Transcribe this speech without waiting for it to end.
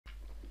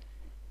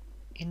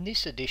In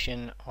this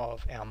edition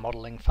of our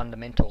Modelling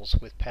Fundamentals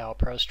with Power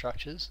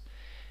ProStructures,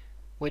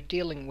 we're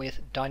dealing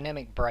with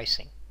dynamic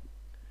bracing.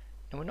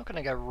 Now we're not going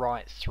to go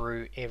right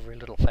through every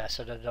little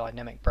facet of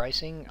dynamic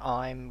bracing.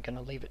 I'm going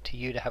to leave it to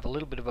you to have a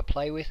little bit of a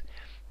play with,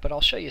 but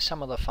I'll show you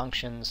some of the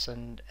functions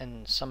and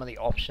some of the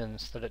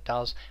options that it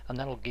does, and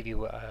that'll give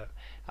you a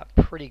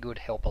pretty good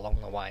help along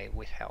the way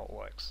with how it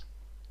works.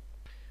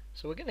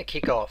 So we're going to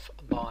kick off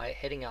by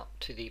heading up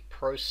to the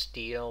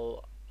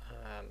ProSteel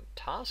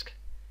task.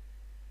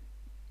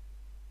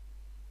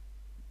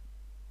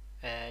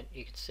 And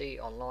you can see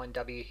on line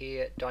W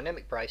here,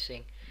 dynamic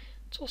bracing.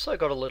 It's also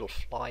got a little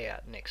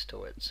flyout next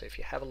to it. So if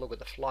you have a look at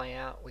the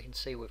flyout, we can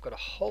see we've got a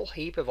whole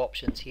heap of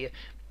options here.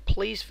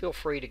 Please feel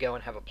free to go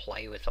and have a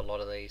play with a lot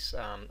of these.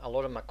 A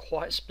lot of them are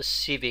quite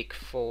specific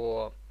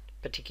for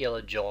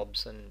particular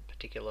jobs and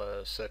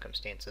particular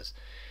circumstances.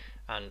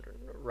 And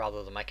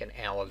rather than make an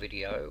hour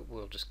video,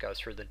 we'll just go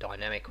through the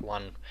dynamic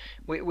one,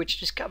 which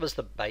just covers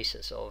the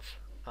basis of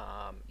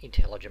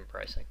intelligent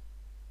bracing.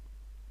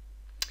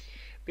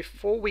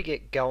 Before we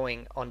get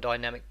going on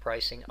dynamic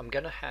bracing, I'm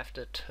going to have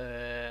to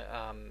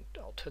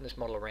I'll turn this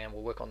model around,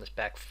 we'll work on this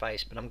back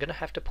face, but I'm going to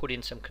have to put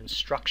in some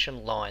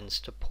construction lines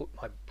to put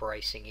my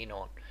bracing in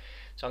on.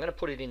 So I'm going to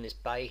put it in this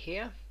bay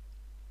here,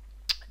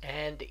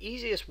 and the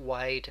easiest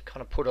way to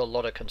kind of put a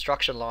lot of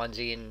construction lines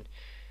in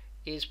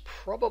is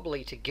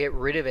probably to get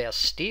rid of our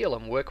steel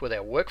and work with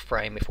our work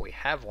frame if we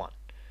have one.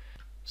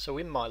 So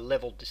in my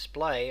level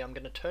display, I'm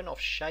going to turn off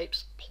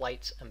shapes,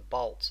 plates and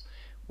bolts,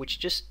 which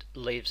just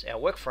leaves our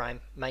work frame,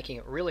 making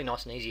it really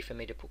nice and easy for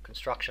me to put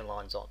construction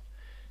lines on.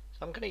 So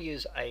I'm going to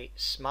use a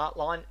smart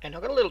line, and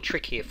I've got a little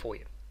trick here for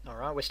you.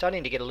 Alright, we're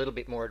starting to get a little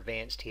bit more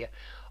advanced here.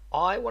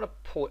 I want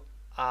to put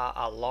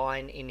a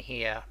line in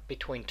here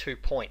between 2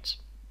 points.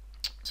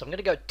 So I'm going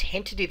to go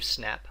tentative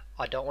snap.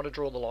 I don't want to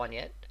draw the line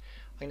yet.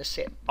 I'm going to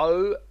set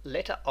O,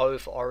 letter O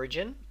for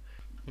origin.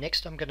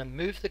 Next I'm going to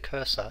move the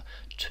cursor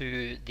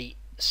to the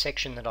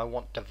section that I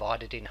want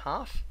divided in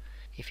half.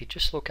 If you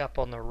just look up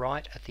on the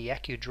right at the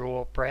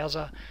AccuDraw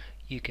browser,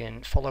 you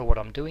can follow what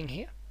I'm doing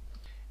here.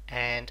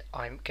 And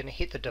I'm going to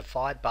hit the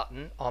divide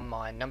button on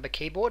my number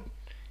keyboard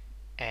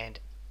and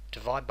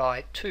divide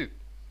by 2.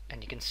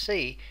 And you can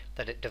see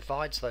that it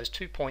divides those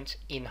 2 points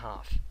in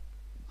half.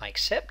 I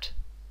accept,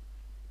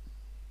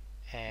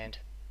 and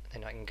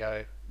then I can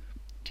go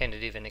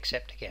tentative and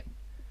accept again.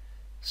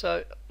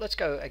 So let's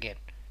go again.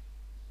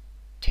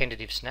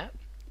 Tentative snap,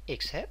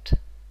 accept,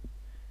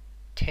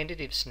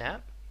 tentative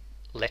snap,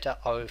 letter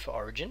O for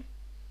origin,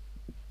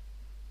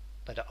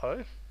 letter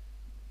O,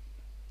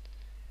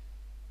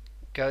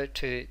 go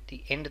to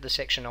the end of the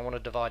section I want to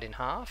divide in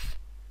half,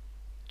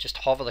 just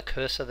hover the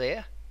cursor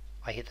there,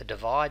 I hit the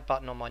divide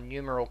button on my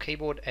numeral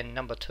keyboard and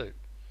number 2.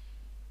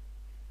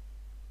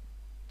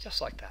 Just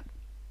like that.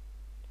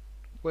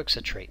 Works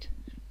a treat.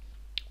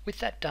 With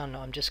that done,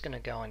 I'm just going to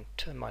go and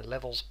turn my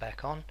levels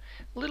back on.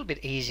 A little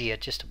bit easier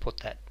just to put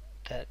that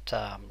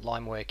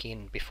line work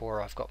in before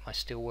I've got my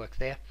steel work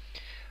there.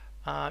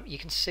 You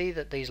can see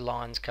that these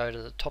lines go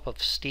to the top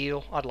of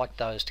steel. I'd like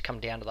those to come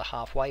down to the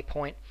halfway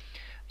point.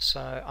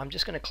 So I'm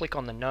just going to click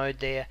on the node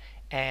there,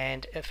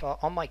 and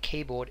on my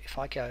keyboard, if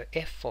I go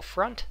F for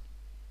front,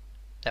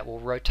 that will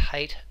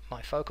rotate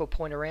my focal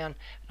point around,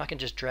 and I can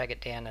just drag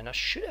it down, and I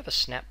should have a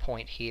snap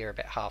point here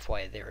about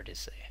halfway. There it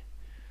is there.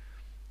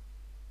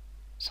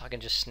 So I can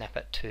just snap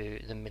it to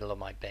the middle of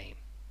my beam.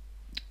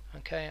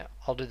 Okay,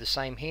 I'll do the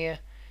same here.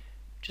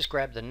 Just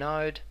grab the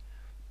node,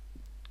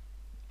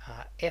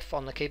 F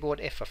on the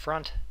keyboard, F for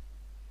front,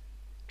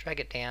 drag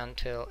it down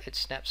till it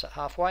snaps at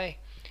halfway.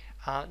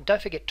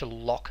 Don't forget to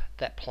lock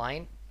that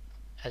plane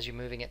as you're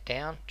moving it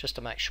down, just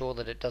to make sure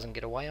that it doesn't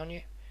get away on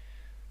you.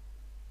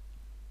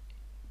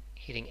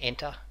 Hitting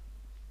enter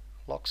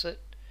locks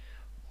it.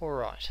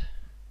 Alright,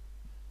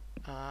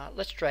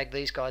 let's drag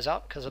these guys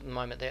up, because at the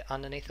moment they're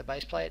underneath the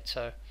base plate.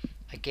 So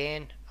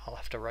again, I'll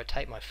have to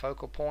rotate my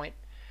focal point.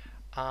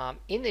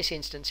 In this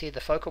instance here,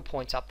 the focal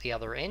point's up the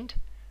other end.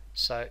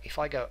 So if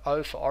I go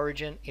O for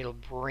origin, it'll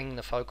bring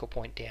the focal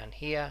point down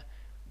here,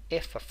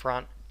 F for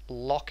front,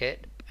 lock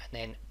it, and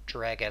then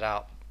drag it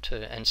up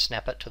and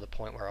snap it to the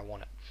point where I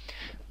want it.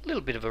 A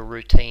little bit of a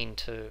routine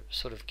to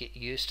sort of get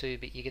used to,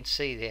 but you can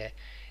see there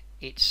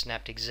it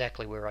snapped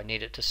exactly where I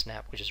need it to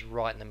snap, which is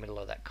right in the middle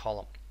of that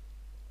column.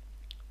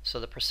 So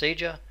the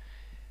procedure,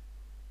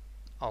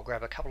 I'll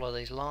grab a couple of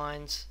these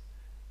lines.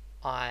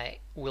 I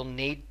will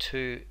need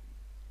to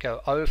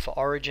go O for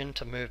origin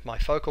to move my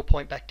focal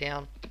point back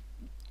down.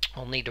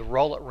 I'll need to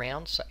roll it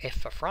round, so F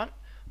for front,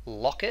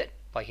 lock it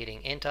by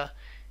hitting enter,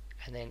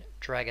 and then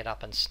drag it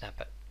up and snap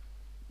it.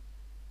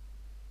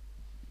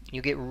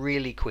 You get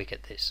really quick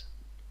at this.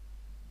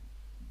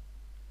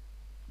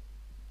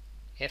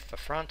 F for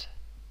front,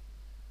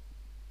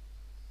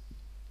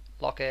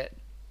 lock it,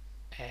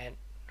 and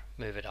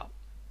move it up.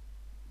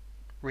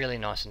 Really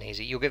nice and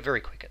easy. You'll get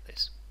very quick at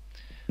this.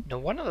 Now,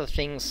 one of the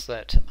things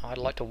that I'd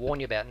like to warn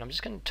you about, and I'm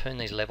just going to turn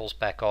these levels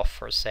back off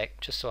for a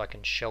sec just so I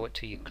can show it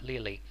to you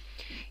clearly,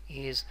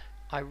 is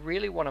I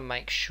really want to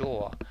make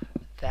sure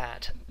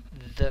that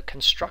the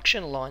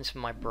construction lines for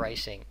my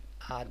bracing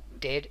are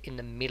dead in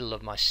the middle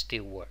of my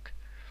steel work.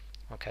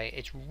 Okay,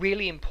 it's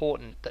really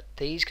important that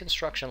these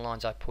construction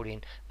lines I put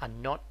in are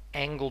not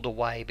angled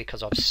away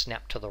because I've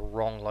snapped to the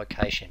wrong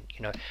location,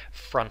 you know,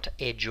 front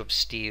edge of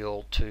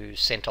steel to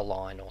center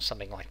line or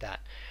something like that.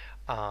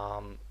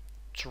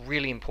 It's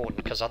really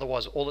important because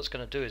otherwise all it's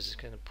going to do is it's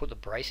going to put the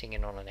bracing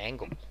in on an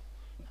angle.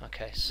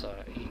 Okay, so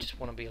you just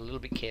want to be a little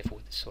bit careful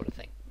with this sort of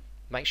thing.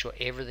 Make sure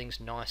everything's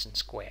nice and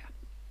square.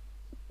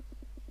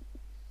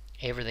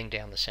 Everything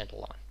down the center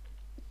line.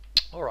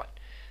 Alright,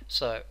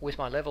 so with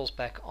my levels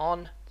back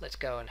on, let's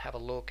go and have a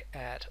look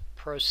at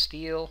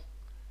ProSteel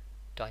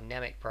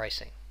dynamic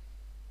bracing.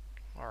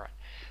 Alright,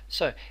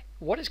 so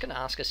what it's going to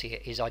ask us here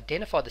is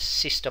identify the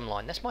system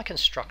line. That's my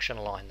construction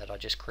line that I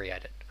just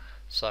created.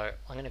 So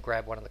I'm going to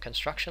grab one of the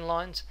construction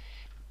lines,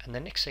 and the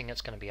next thing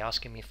it's going to be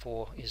asking me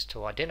for is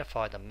to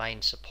identify the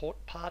main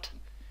support part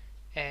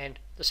and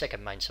the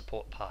second main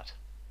support part.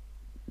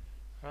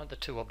 Alright, the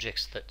two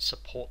objects that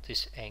support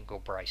this angle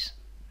brace.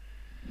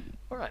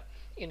 Alright,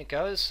 in it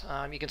goes.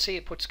 You can see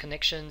it puts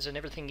connections and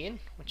everything in,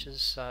 which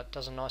is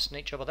does a nice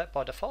neat job of that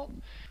by default.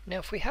 Now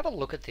if we have a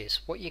look at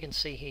this, what you can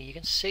see here, you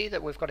can see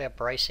that we've got our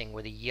bracing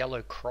with a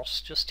yellow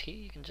cross just here.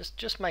 You can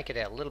just make it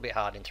out a little bit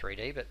hard in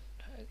 3D, but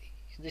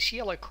this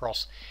yellow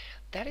cross,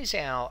 that is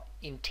our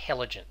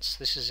intelligence.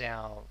 This is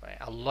our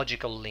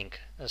logical link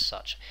as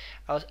such.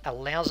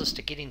 Allows us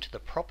to get into the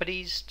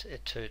properties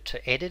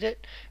to edit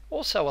it.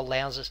 Also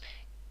allows us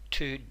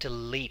to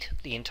delete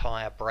the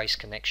entire brace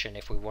connection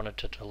if we wanted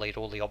to delete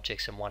all the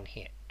objects in one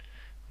hit.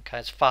 Okay,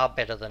 it's far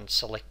better than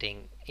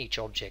selecting each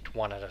object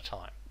one at a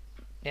time.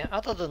 Now,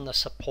 other than the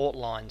support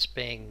lines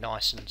being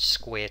nice and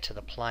square to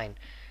the plane,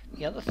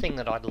 the other thing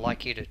that I'd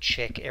like you to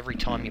check every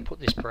time you put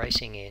this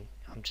bracing in,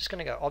 I'm just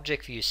going to go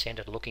Object View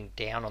Centered, looking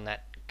down on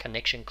that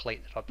connection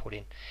cleat that I put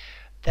in.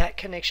 That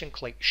connection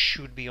cleat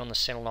should be on the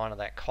center line of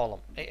that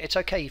column. It's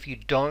okay if you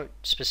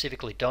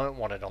specifically don't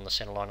want it on the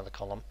center line of the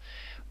column,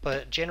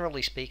 but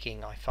generally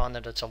speaking, I find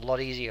that it's a lot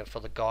easier for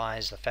the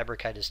guys, the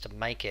fabricators, to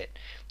make it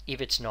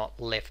if it's not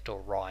left or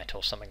right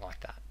or something like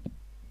that.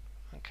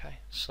 Okay,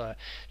 so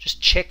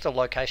just check the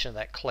location of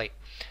that cleat.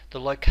 The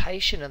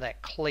location of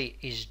that cleat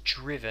is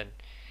driven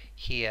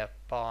here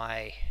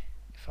by,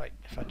 if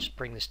I just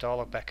bring this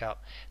dialog back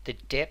up, the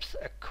depth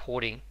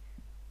according,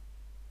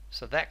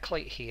 so that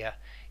cleat here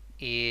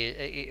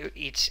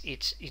is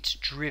it's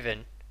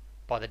driven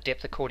by the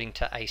depth according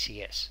to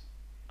ACS.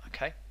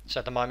 Okay, so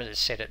at the moment it's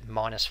set at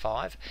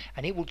 -5,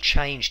 and it will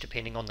change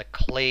depending on the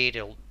cleat.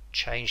 It'll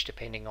change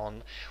depending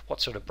on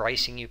what sort of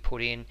bracing you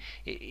put in.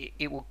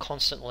 It will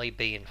constantly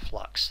be in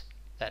flux,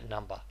 that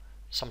number.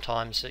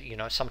 Sometimes, you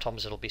know,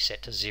 sometimes it'll be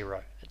set to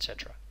 0,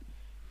 etc.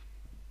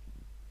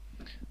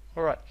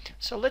 Alright,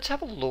 so let's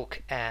have a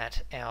look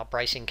at our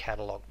bracing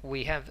catalog.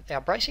 We have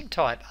our bracing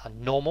type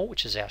normal,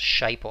 which is our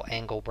shape or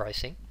angle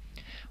bracing.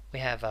 We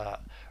have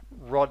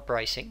rod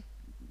bracing,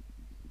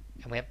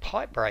 and we have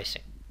pipe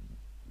bracing.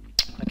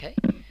 Okay,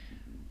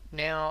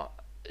 now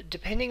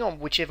depending on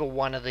whichever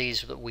one of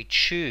these that we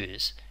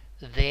choose,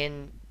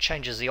 then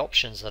changes the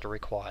options that are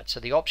required. So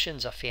the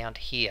options are found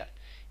here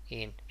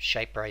in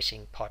shape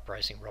bracing, pipe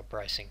bracing, rod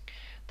bracing,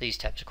 these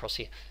tabs across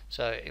here.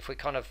 So if we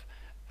kind of,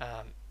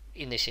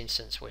 in this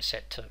instance, we're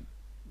set to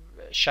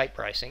shape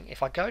bracing.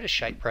 If I go to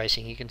shape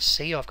bracing, you can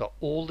see I've got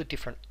all the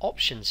different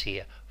options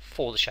here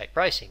for the shape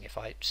bracing. If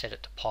I set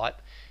it to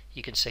pipe,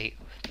 you can see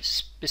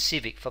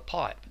specific for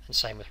pipe, and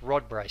same with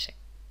rod bracing.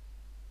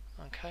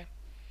 Okay,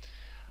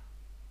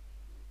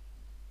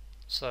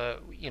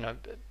 so you know,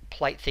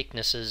 plate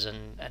thicknesses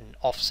and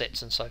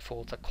offsets and so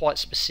forth are quite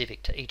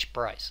specific to each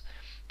brace.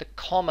 The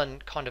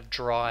common kind of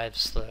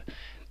drives the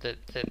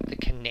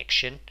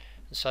connection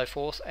and so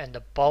forth, and the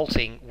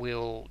bolting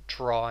will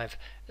drive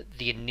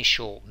the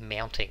initial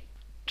mounting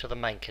to the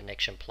main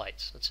connection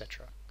plates,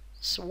 etc.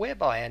 So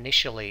whereby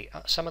initially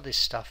some of this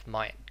stuff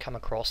might come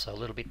across a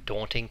little bit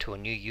daunting to a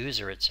new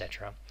user,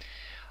 etc.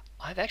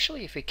 I've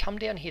actually, if we come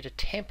down here to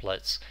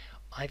templates,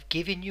 I've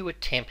given you a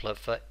template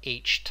for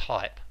each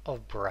type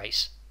of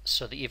brace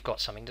so that you've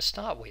got something to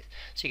start with.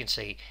 So you can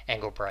see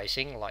angle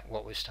bracing, like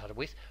what we've started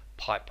with,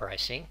 pipe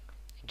bracing,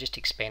 just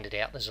expand it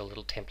out. There's a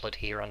little template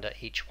here under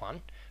each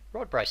one.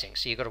 Rod bracing,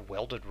 so you've got a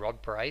welded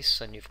rod brace,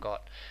 and you've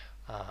got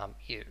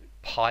your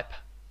pipe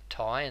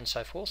tie and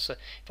so forth. So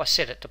if I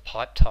set it to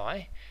pipe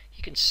tie,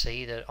 you can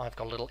see that I've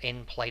got a little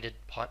end plated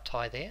pipe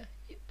tie there.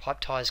 Pipe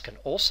ties can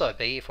also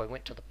be, if we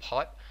went to the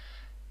pipe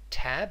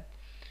tab,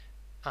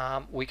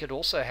 we could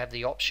also have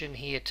the option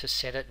here to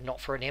set it not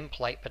for an end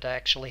plate, but to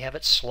actually have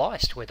it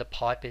sliced, where the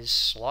pipe is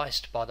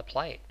sliced by the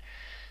plate.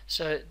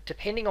 So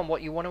depending on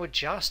what you want to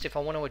adjust, if I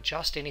want to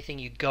adjust anything,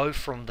 you go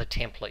from the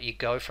template, you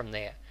go from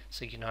there.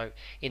 So you know,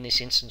 in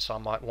this instance I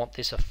might want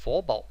this a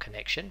 4-bolt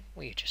connection,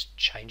 well, you just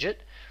change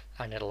it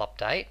and it'll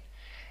update.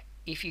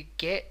 If you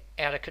get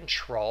out of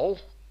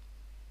control,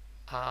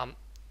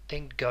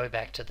 then go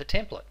back to the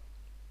template.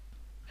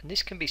 And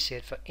this can be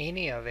said for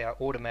any of our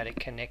automatic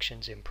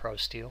connections in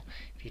ProSteel.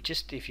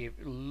 If you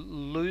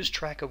lose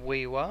track of where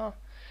you are,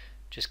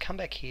 just come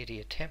back here to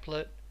your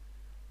template,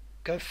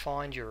 go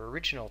find your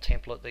original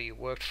template that you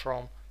worked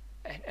from,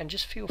 and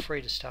just feel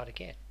free to start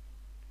again.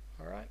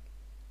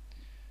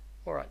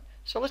 Alright,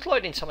 so let's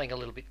load in something a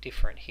little bit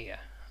different here.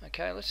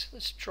 Okay,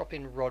 let's drop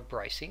in rod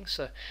bracing.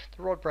 So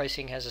the rod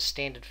bracing has a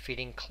standard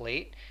fitting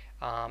cleat.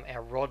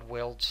 Our rod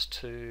welds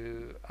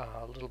to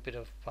a little bit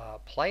of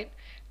plate.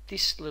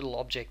 This little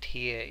object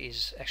here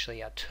is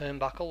actually our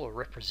turnbuckle, or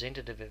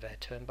representative of our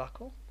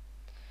turnbuckle.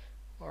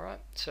 Alright,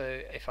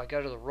 so if I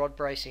go to the rod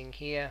bracing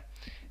here,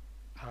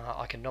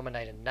 I can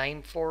nominate a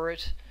name for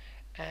it,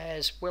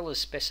 as well as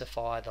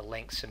specify the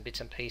lengths and bits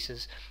and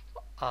pieces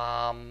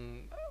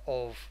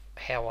of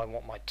how I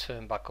want my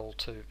turnbuckle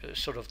to,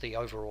 sort of the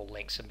overall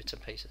lengths and bits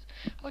and pieces.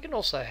 I can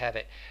also have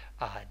it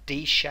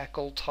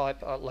D-shackle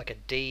type, like a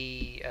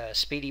D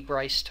speedy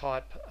brace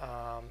type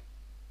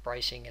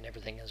bracing and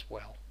everything as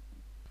well.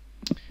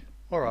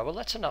 Alright, well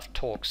that's enough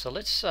talk, so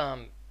let's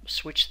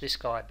switch this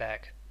guy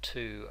back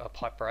to a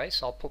pipe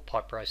brace. I'll put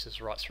pipe braces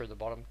right through the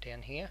bottom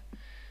down here.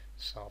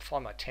 So I'll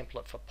find my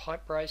template for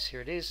pipe brace,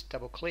 here it is,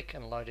 double click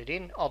and load it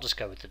in. I'll just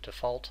go with the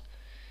default.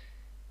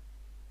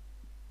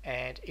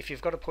 And if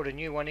you've got to put a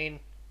new one in,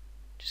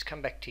 just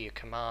come back to your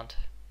command.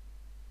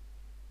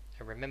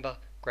 And remember,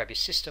 grab your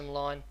system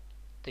line,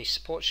 the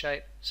support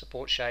shape,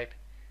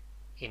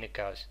 in it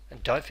goes.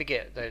 And don't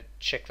forget to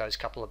check those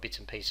couple of bits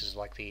and pieces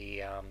like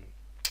the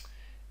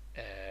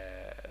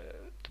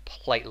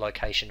plate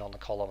location on the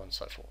column and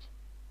so forth.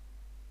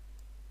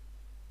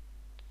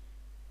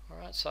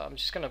 Alright, so I'm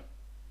just going to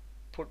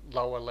put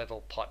lower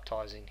level pipe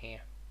ties in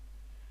here.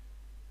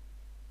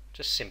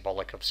 Just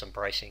symbolic of some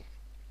bracing.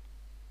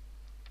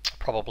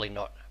 Probably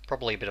not,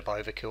 probably a bit of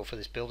overkill for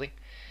this building.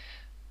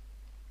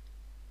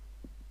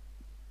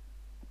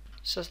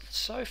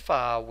 So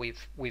far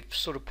we've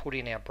sort of put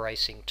in our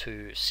bracing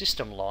to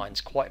system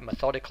lines quite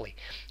methodically.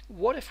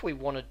 What if we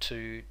wanted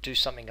to do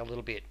something a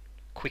little bit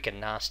quick and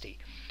nasty?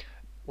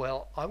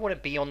 Well, I want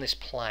to be on this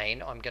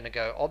plane. I'm going to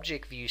go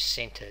object view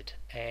centered,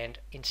 and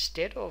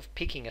instead of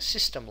picking a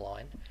system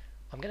line,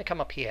 I'm going to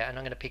come up here and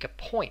I'm going to pick a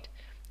point.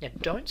 Now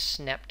don't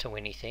snap to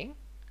anything.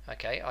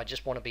 Okay, I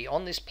just want to be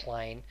on this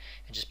plane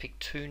and just pick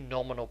two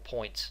nominal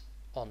points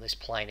on this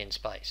plane in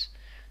space.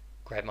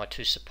 Grab my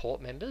two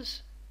support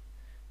members,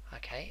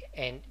 okay,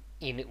 and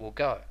in it will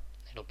go.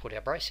 It'll put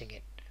our bracing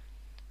in.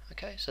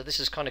 Okay, so this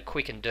is kind of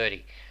quick and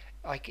dirty.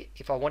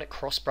 If I want it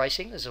cross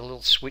bracing, there's a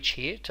little switch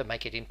here to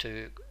make it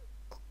into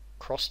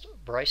cross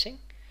bracing.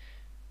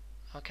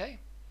 Okay,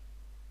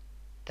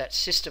 that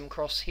system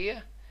cross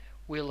here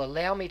will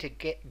allow me to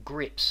get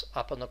grips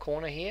up on the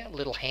corner here,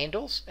 little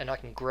handles, and I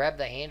can grab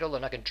the handle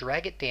and I can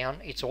drag it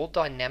down. It's all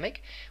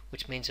dynamic,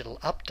 which means it'll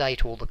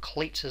update all the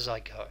cleats as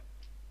I go.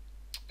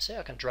 See,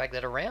 I can drag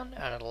that around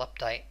and it'll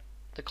update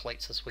the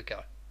cleats as we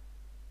go,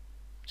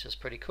 which is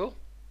pretty cool.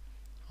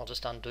 I'll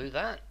just undo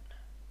that.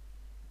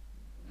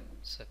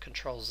 So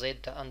Control Z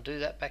to undo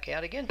that back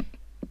out again.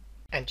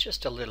 And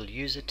just a little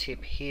user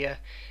tip here,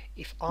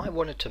 if I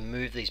wanted to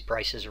move these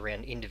braces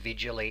around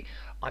individually,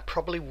 I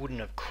probably wouldn't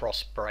have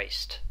cross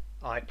braced.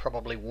 I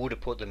probably would have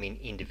put them in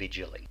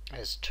individually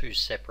as two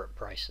separate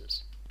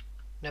braces.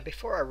 Now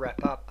before I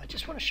wrap up, I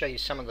just want to show you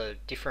some of the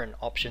different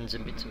options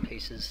and bits and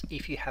pieces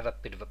if you have a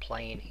bit of a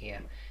play in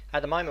here.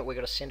 At the moment we've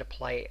got a center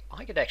play.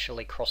 I could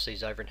actually cross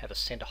these over and have a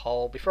center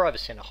hole. Before I have a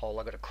center hole,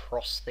 I've got to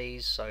cross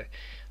these, so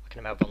I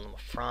can have them on the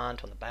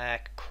front, on the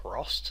back,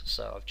 crossed.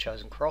 So I've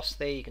chosen cross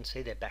there. You can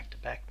see they're back to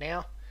back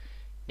now.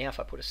 Now if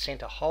I put a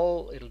center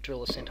hole, it'll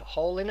drill a center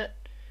hole in it,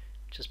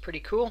 which is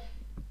pretty cool.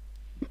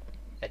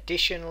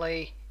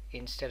 Additionally,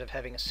 instead of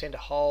having a center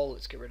hole,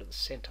 let's get rid of the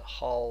center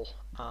hole.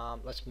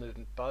 Let's move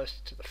them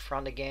both to the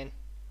front again.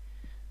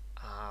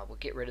 We'll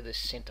get rid of this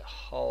center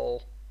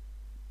hole,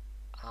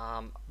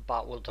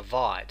 but we'll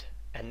divide,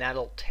 and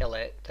that'll tell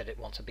it that it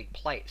wants a big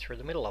plate through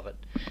the middle of it.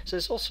 So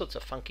there's all sorts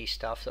of funky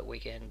stuff that we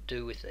can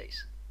do with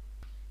these.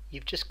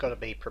 You've just got to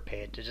be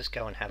prepared to just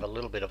go and have a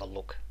little bit of a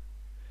look.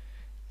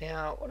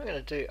 Now what I'm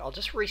going to do, I'll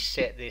just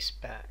reset this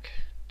back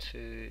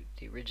to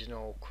the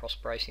original cross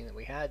bracing that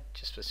we had,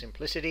 just for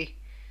simplicity.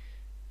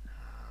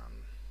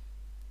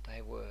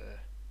 They were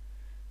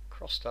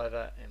crossed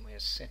over and we're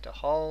center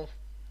hole.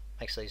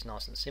 Makes these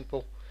nice and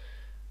simple.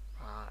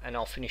 And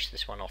I'll finish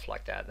this one off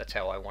like that. That's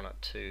how I want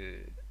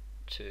it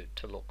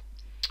to look.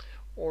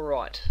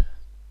 Alright.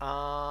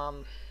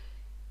 So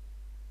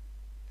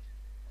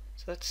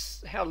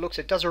that's how it looks.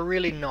 It does a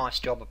really nice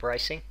job of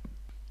bracing.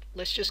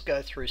 Let's just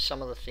go through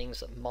some of the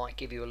things that might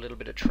give you a little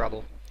bit of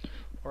trouble.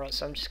 Alright,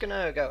 so I'm just going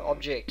to go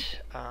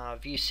object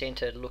view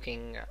centered,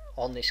 looking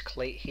on this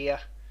cleat here.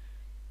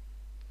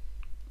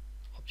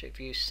 Object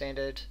view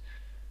centered.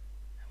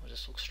 We'll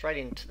just look straight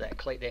into that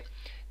cleat there.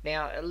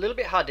 Now a little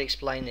bit hard to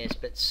explain this,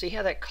 but see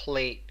how that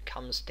cleat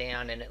comes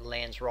down and it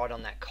lands right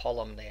on that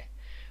column there.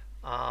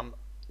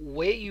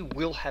 Where you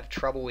will have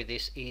trouble with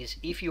this is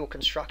if your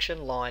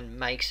construction line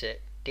makes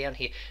it down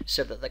here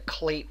so that the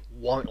cleat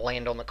won't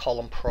land on the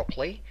column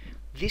properly.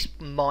 This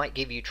might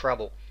give you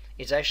trouble.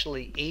 It's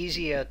actually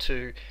easier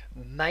to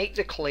make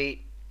the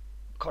cleat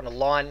kind of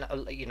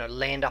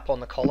land up on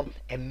the column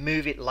and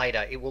move it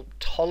later. It will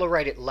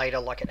tolerate it later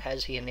like it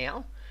has here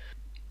now.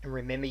 And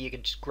remember, you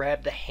can just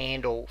grab the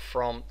handle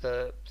from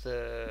the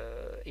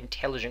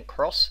intelligent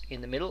cross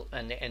in the middle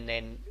and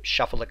then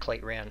shuffle the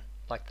cleat around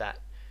like that.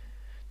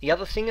 The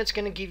other thing that's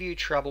going to give you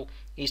trouble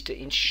is to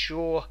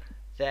ensure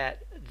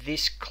that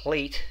this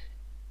cleat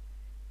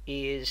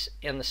is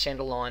in the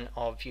center line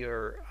of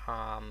your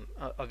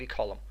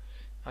column.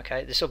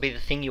 Okay, this will be the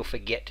thing you'll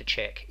forget to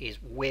check, is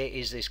where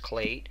is this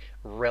cleat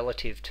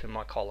relative to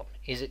my column?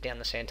 Is it down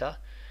the center?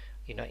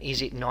 You know,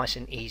 is it nice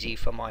and easy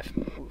for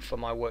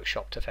my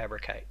workshop to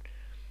fabricate?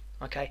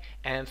 Okay,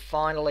 and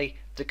finally,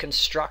 the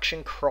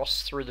construction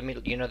cross through the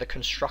middle. You know, the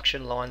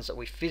construction lines that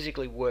we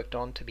physically worked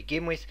on to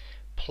begin with.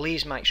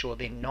 Please make sure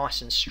they're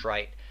nice and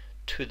straight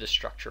to the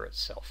structure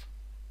itself.